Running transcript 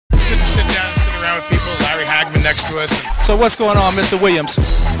to sit down and sit around with people. Larry Hagman next to us. So what's going on, Mr. Williams?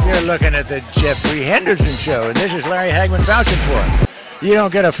 You're looking at the Jeffrey Henderson Show, and this is Larry Hagman vouching for him. You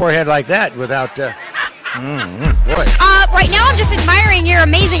don't get a forehead like that without, boy. Right now I'm just admiring your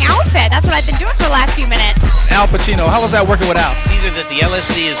amazing outfit. That's what I've been doing for the last few minutes. Al Pacino, how was that working with Al? Either that the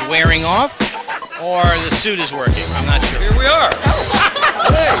LSD is wearing off or the suit is working. I'm not sure. Here we are.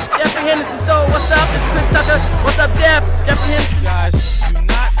 Hey, Jeffrey Henderson Show. What's up? This is Chris Tucker. What's up, Jeff? Jeffrey Henderson. Guys, do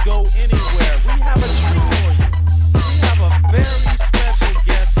not go anywhere. We have a treat for you. We have a very special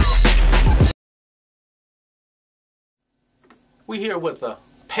guest. We're here with the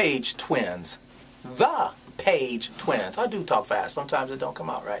Page Twins. The Page Twins. I do talk fast. Sometimes it don't come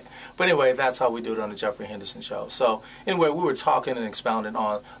out right. But anyway, that's how we do it on the Jeffrey Henderson Show. So anyway, we were talking and expounding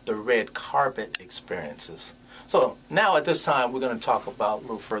on the red carpet experiences. So now at this time, we're going to talk about a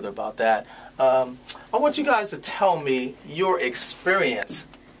little further about that. I want you guys to tell me your experience.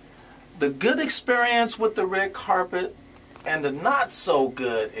 The good experience with the red carpet and the not so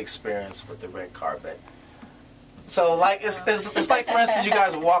good experience with the red carpet. So, like, it's like, for instance, you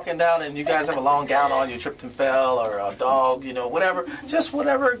guys are walking down and you guys have a long gown on, you tripped and fell, or a dog, you know, whatever. Just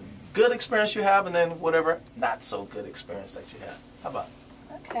whatever good experience you have, and then whatever not so good experience that you have. How about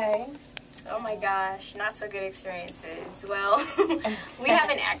it? Okay. Oh my gosh, not so good experiences. Well, we have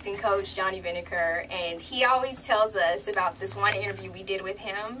an acting coach, Johnny Vinegar, and he always tells us about this one interview we did with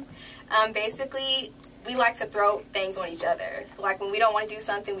him. Basically, we like to throw things on each other. Like when we don't want to do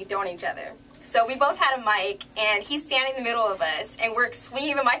something, we throw on each other. So we both had a mic, and he's standing in the middle of us, and we're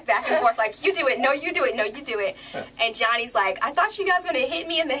swinging the mic back and forth like, you do it, no, you do it, no, you do it. And Johnny's like, I thought you guys were going to hit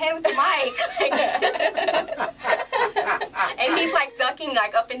me in the head with the mic. And he's like ducking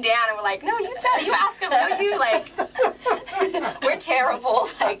like up and down, and we're like, no, you ask him, no, you, like, we're terrible.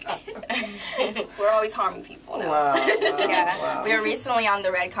 Like, we're always harming people. No. Wow. Yeah. Wow. We were recently on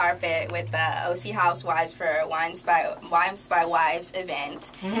the red carpet with the OC Housewives for Wives by Wives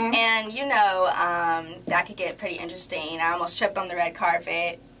event. Mm-hmm. And, you know, that could get pretty interesting. I almost tripped on the red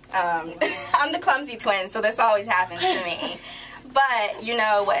carpet. I'm the clumsy twin, so this always happens to me. But, you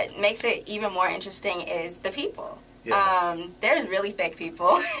know, what makes it even more interesting is the people. Yes. There's really fake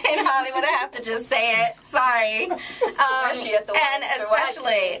people in Hollywood. I have to just say it. Sorry. And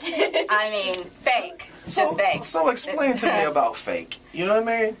especially, I mean, fake. Just fake. So explain to me about fake. You know what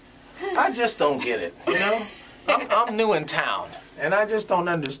I mean? I just don't get it, you know? I'm new in town, and I just don't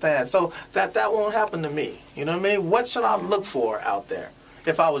understand. So that won't happen to me. You know what I mean? What should I look for out there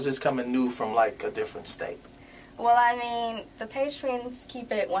if I was just coming new from, like, a different state? Well, I mean, the Page Twins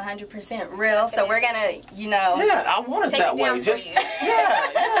keep it 100% real, so we're going to, you know... Yeah, I want it that way. Just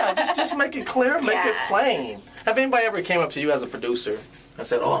just make it clear, make it plain. Have anybody ever came up to you as a producer and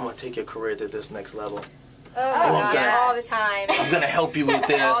said, oh, I'm going to take your career to this next level? Oh, my God, all the time. I'm going to help you with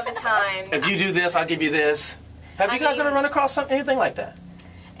this. All the time. If you do this, I'll give you this. Have you guys ever run across anything like that?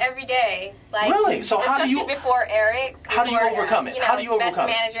 Every day. Like, really? So how do you... Especially before Eric. How do you overcome it? You know, how do you overcome best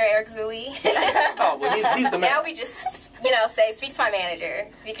manager, Eric Zuli. Oh, well, he's the man. Now we just, you know, say, speak to my manager.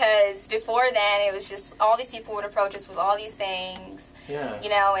 Because before then, it was just all these people would approach us with all these things. Yeah. You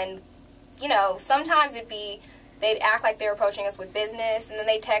know, and, you know, sometimes it'd be... They'd act like they were approaching us with business, and then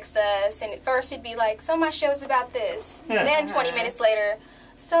they'd text us, and at first it'd be like, so my show's about this. Yeah. Then 20 minutes later,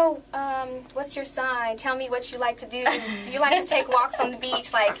 so, what's your sign? Tell me what you like to do. Do you like to take walks on the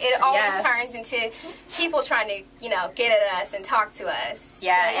beach? Like, it always turns into people trying to, you know, get at us and talk to us.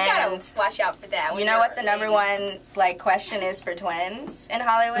 Yeah, so you gotta watch out for that. You know what the number one, like, question is for twins in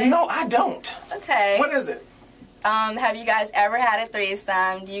Hollywood? No, I don't. Okay. What is it? Have you guys ever had a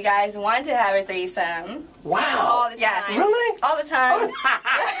threesome? Do you guys want to have a threesome? Wow. All the time. Yes. Really? All the time.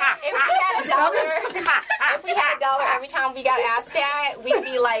 If we had $1 every time we got asked that, we'd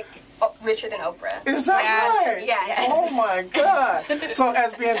be like richer than Oprah. Is that right? Yes. Oh my God. So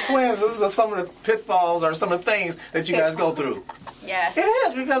as being twins, these are some of the pitfalls or some of the things that you guys go through. Yes. It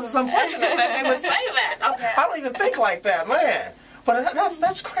is, because it's unfortunate that they would say that. I don't even think like that, man. But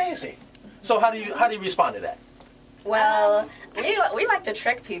that's crazy. So how do you respond to that? Well, we like to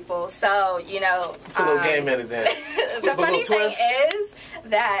trick people, so, you know... Put a little game in it then. The funny thing is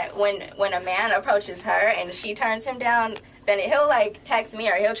that when a man approaches her and she turns him down, then he'll, like, text me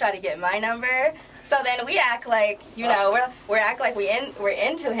or he'll try to get my number. So then we act like, you know, we're act like we're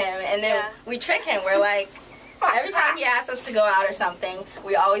into him, and then we trick him. We're like... Every time he asks us to go out or something,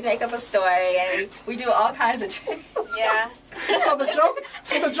 we always make up a story, and we do all kinds of tricks. Yeah. So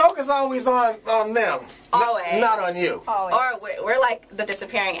the joke is always on them. Always. Not on you. Always. Or we're like the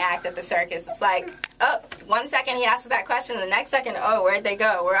disappearing act at the circus. It's like, oh, 1 second he asks that question, the next second, oh, where'd they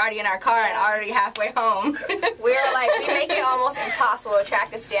go? We're already in our car and already halfway home. We make it almost impossible to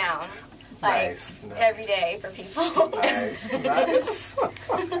track us down. Like, Nice. every day for people. Nice.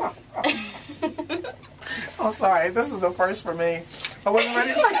 I'm sorry. This is the first for me. I wasn't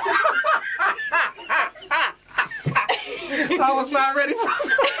ready. I was not ready for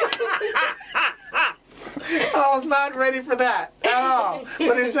I was not ready for that at all.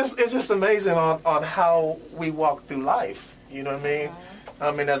 But it's just amazing on how we walk through life. You know what I mean?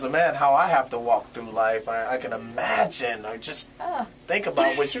 I mean, as a man, how I have to walk through life, I can imagine or just think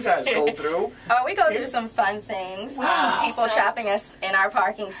about what you guys go through. Oh, we go through some fun things. People trapping us in our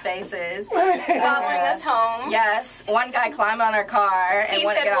parking spaces. Following us home. Yes. One guy climbed on our car and He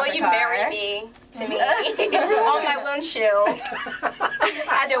wouldn't said, get out will the you car. marry me? To me. On my windshield. I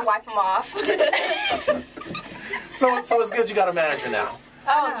had to wipe him off. So it's good you got a manager now.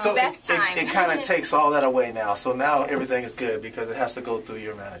 Oh, So best time. it kind of takes all that away now. So now everything is good because it has to go through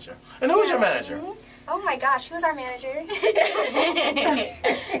your manager. And who's your manager? Oh my gosh, who's our manager?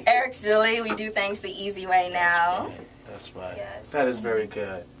 Eric Zulli, we do things the easy way now. That's right. Yes. That is very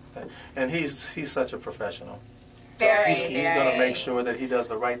good. And he's such a professional. Very, He's going to make sure that he does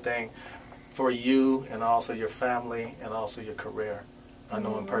the right thing for you and also your family and also your career. I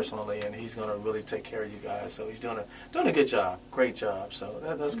know him personally, and he's going to really take care of you guys. So he's doing a good job, great job. So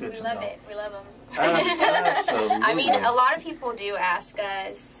that's good to know. We love it. We love him. Absolutely. I mean, a lot of people do ask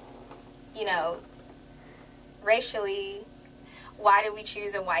us, you know, racially, why did we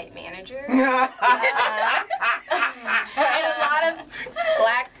choose a white manager? And a lot of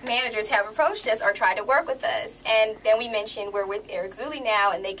black managers have approached us or tried to work with us. And then we mentioned we're with Eric Zulli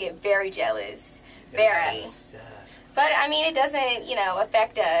now, and they get very jealous. Very. Yes. But, I mean, it doesn't,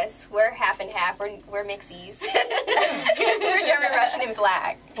 affect us. We're half and half. We're mixies. We're German, Russian, and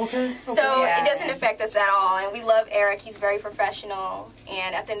black. Okay. So it doesn't affect us at all. And we love Eric. He's very professional.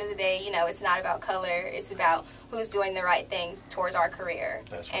 And at the end of the day, it's not about color. It's about who's doing the right thing towards our career.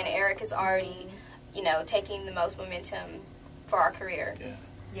 That's right. And Eric is already, taking the most momentum for our career. Yeah.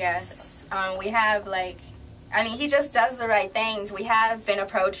 Yes. We have, he just does the right things. We have been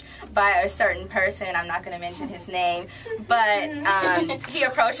approached by a certain person. I'm not going to mention his name. But he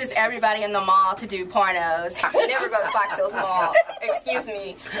approaches everybody in the mall to do pornos. We never go to Fox Hills Mall. Excuse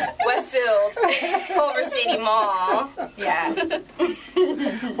me. Westfield, Culver City Mall. Yeah.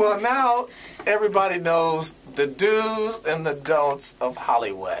 Well, now everybody knows the do's and the don'ts of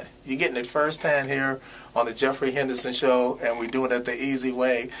Hollywood. You're getting it firsthand here on the Jeffrey Henderson Show, and we're doing it the easy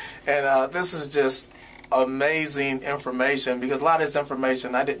way. And this is just amazing information because a lot of this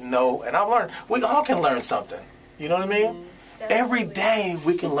information I didn't know, and I've learned. We all can learn something. You know what I mean? Every day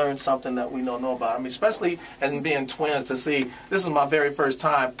we can learn something that we don't know about. I mean, especially in being twins to see, this is my very first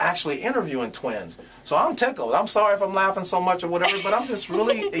time actually interviewing twins. So I'm tickled. I'm sorry if I'm laughing so much or whatever, but I'm just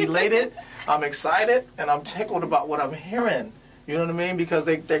really elated. I'm excited, and I'm tickled about what I'm hearing. You know what I mean? Because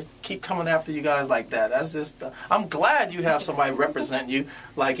they keep coming after you guys like that. That's just, I'm glad you have somebody represent you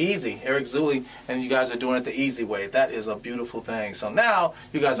like easy, Eric Zulli, and you guys are doing it the easy way. That is a beautiful thing. So now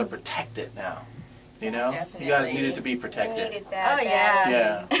you guys are protected now. You know? Definitely. You guys needed to be We protected. needed that. Oh,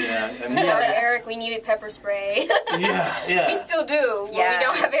 yeah. Yeah. And Eric, we needed pepper spray. yeah. We still do. But Yeah. we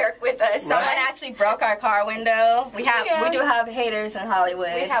don't have Eric with us. Someone actually broke our car window. We do have haters in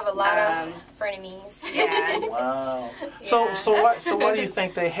Hollywood. We have a lot of frenemies. Yeah. Wow. So why do you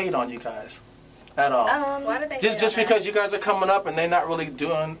think they hate on you guys at all? Why do they Just hate on because us? you guys are coming up and they're not really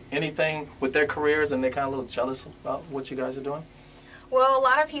doing anything with their careers and they're kind of a little jealous about what you guys are doing? Well, a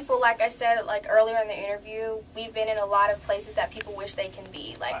lot of people, like I said, earlier in the interview, we've been in a lot of places that people wish they can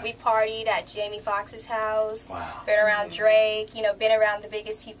be. We partied at Jamie Foxx's house, been around Drake, been around the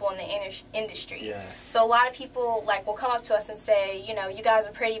biggest people in the industry. Yes. So a lot of people, will come up to us and say, you guys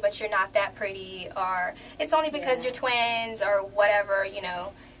are pretty, but you're not that pretty, or it's only because you're twins, or whatever,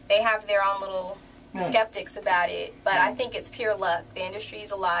 They have their own little skeptics about it, but I think it's pure luck. The industry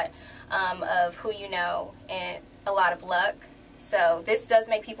is a lot of who you know and a lot of luck. So this does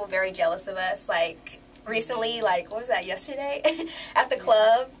make people very jealous of us. Recently, what was that, yesterday? At the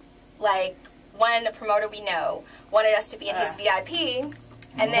club, one promoter we know wanted us to be in his VIP.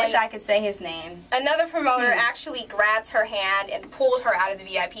 And then Wish I could say his name. another promoter actually grabbed her hand and pulled her out of the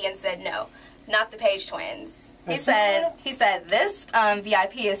VIP and said, no, not the Page twins. He said, this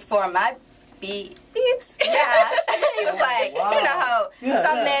VIP is for my beeps. Yeah. He was like, Wow. you know how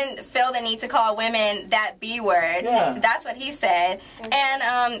Yeah. men feel the need to call women that B word. Yeah. That's what he said.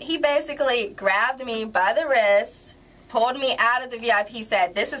 And he basically grabbed me by the wrist, pulled me out of the VIP. He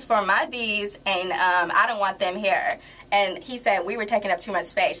said, this is for my bees, and I don't want them here. And he said we were taking up too much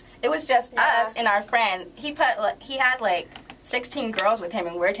space. It was just us and our friend. He had like 16 girls with him,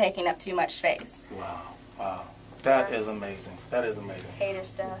 and we're taking up too much space. Wow, wow. That is amazing. That is amazing. Hater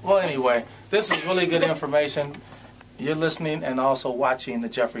stuff. Well, anyway, this is really good information. You're listening and also watching the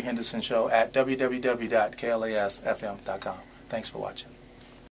Jeffrey Henderson Show at www.KLASFM.com. Thanks for watching.